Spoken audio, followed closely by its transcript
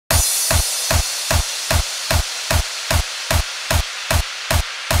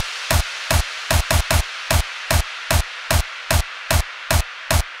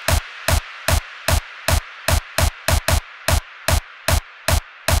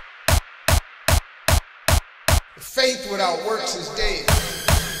Faith without works is dead.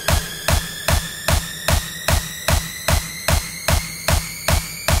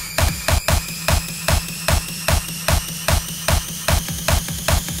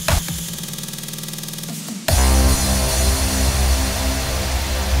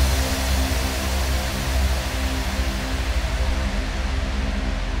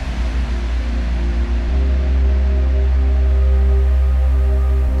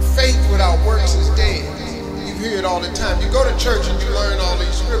 Faith without works is dead. You hear it all the time. You go to church and you learn all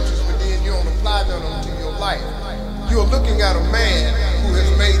these scriptures, but then you don't apply them to your life. You're looking at a man who has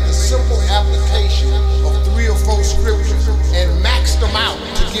made the simple application of 3 or 4 scriptures and maxed them out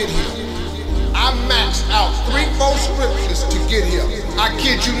to get here. I maxed out 3 or 4 scriptures to get here. I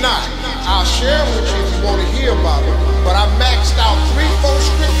kid you not. I'll share them with you if you want to hear about them, but I maxed out 3 or 4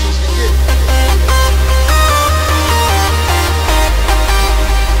 scriptures to get here.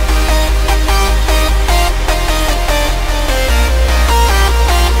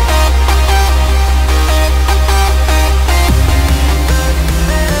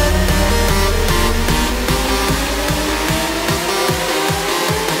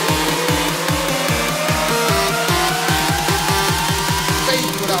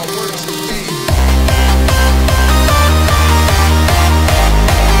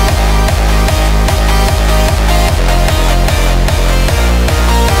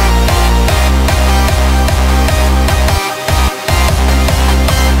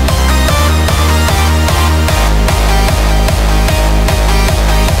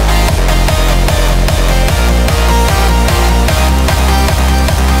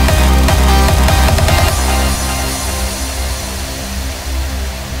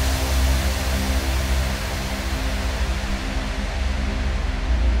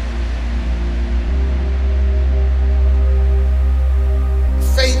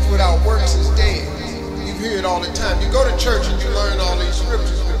 Without works is dead. You hear it all the time. You go to church and you learn all these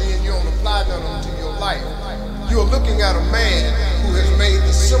scriptures, but then you don't apply them to your life. You're looking at a man who has made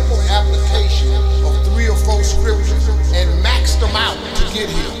the simple application of 3 or 4 scriptures and maxed them out to get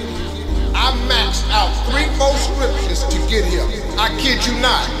here. I maxed out 3 or 4 scriptures to get here. I kid you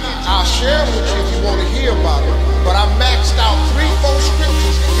not. I'll share them with you if you want to hear about it, but I maxed out 3 or 4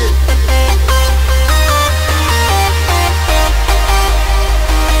 scriptures to get here.